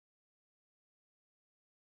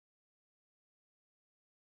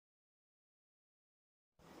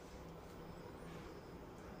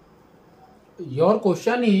your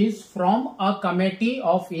question is, from a committee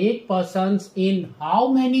of 8 persons, in how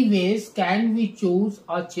many ways can we choose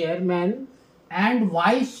a chairman and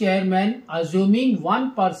vice chairman, assuming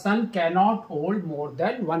one person cannot hold more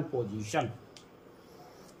than one position?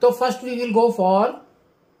 So first we will go for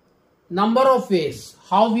number of ways,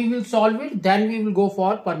 how we will solve it, then we will go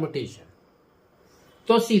for permutation.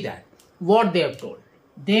 So see that, what they have told.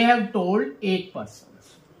 They have told 8 persons.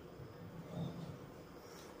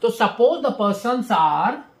 So suppose the persons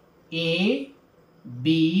are A,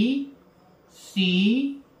 B,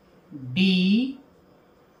 C, D,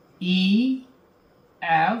 E,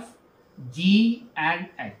 F, G and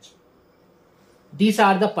H. These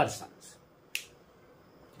are the persons.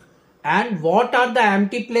 And what are the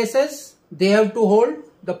empty places they have to hold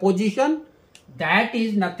the position? That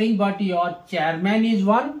is nothing but your chairman is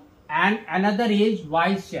one and another is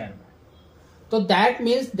vice chairman. So that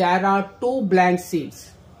means there are 2 blank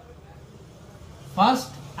seats.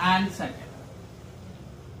 First and second.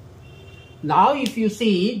 Now if you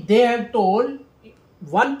see, they have told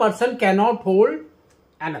one person cannot hold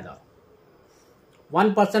another.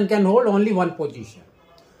 One person can hold only one position.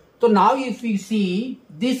 So now if we see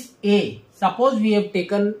this A, suppose we have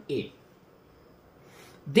taken A.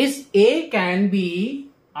 This A can be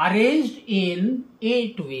arranged in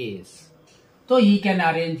 8 ways. So he can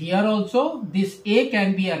arrange here also. This A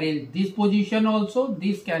can be arranged this position also.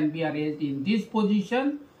 This can be arranged in this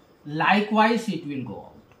position. Likewise it will go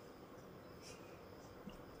out.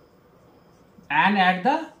 And at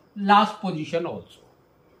the last position also.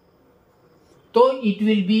 So it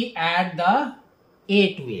will be at the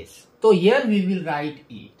 8 ways. So here we will write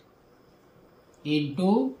 8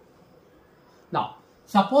 into. Now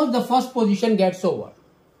suppose the first position gets over.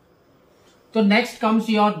 So next comes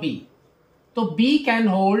your B. So B can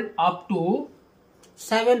hold up to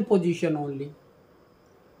 7 position only.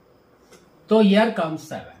 So here comes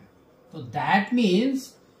 7. So that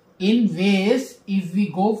means in ways, if we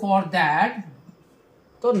go for that,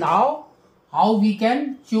 so now how we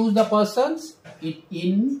can choose the persons? It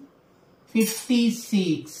in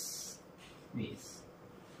 56 ways.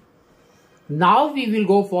 Now we will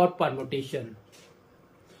go for permutation.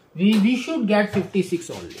 We should get 56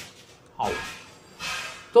 only. How?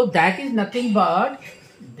 So that is nothing but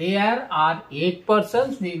there are 8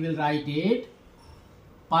 persons. We will write 8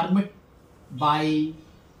 permit by,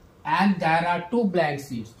 and there are 2 blank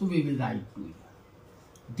seats. So we will write 2 here.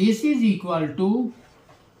 This is equal to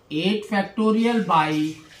 8 factorial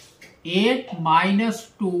by 8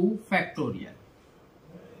 minus 2 factorial.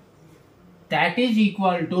 That is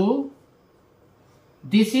equal to,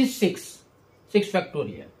 this is 6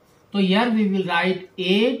 factorial. So here we will write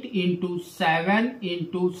 8 into 7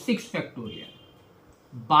 into 6 factorial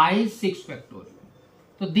by 6 factorial.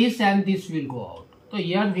 So this and this will go out. So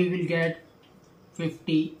here we will get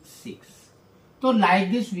 56. So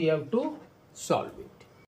like this we have to solve it.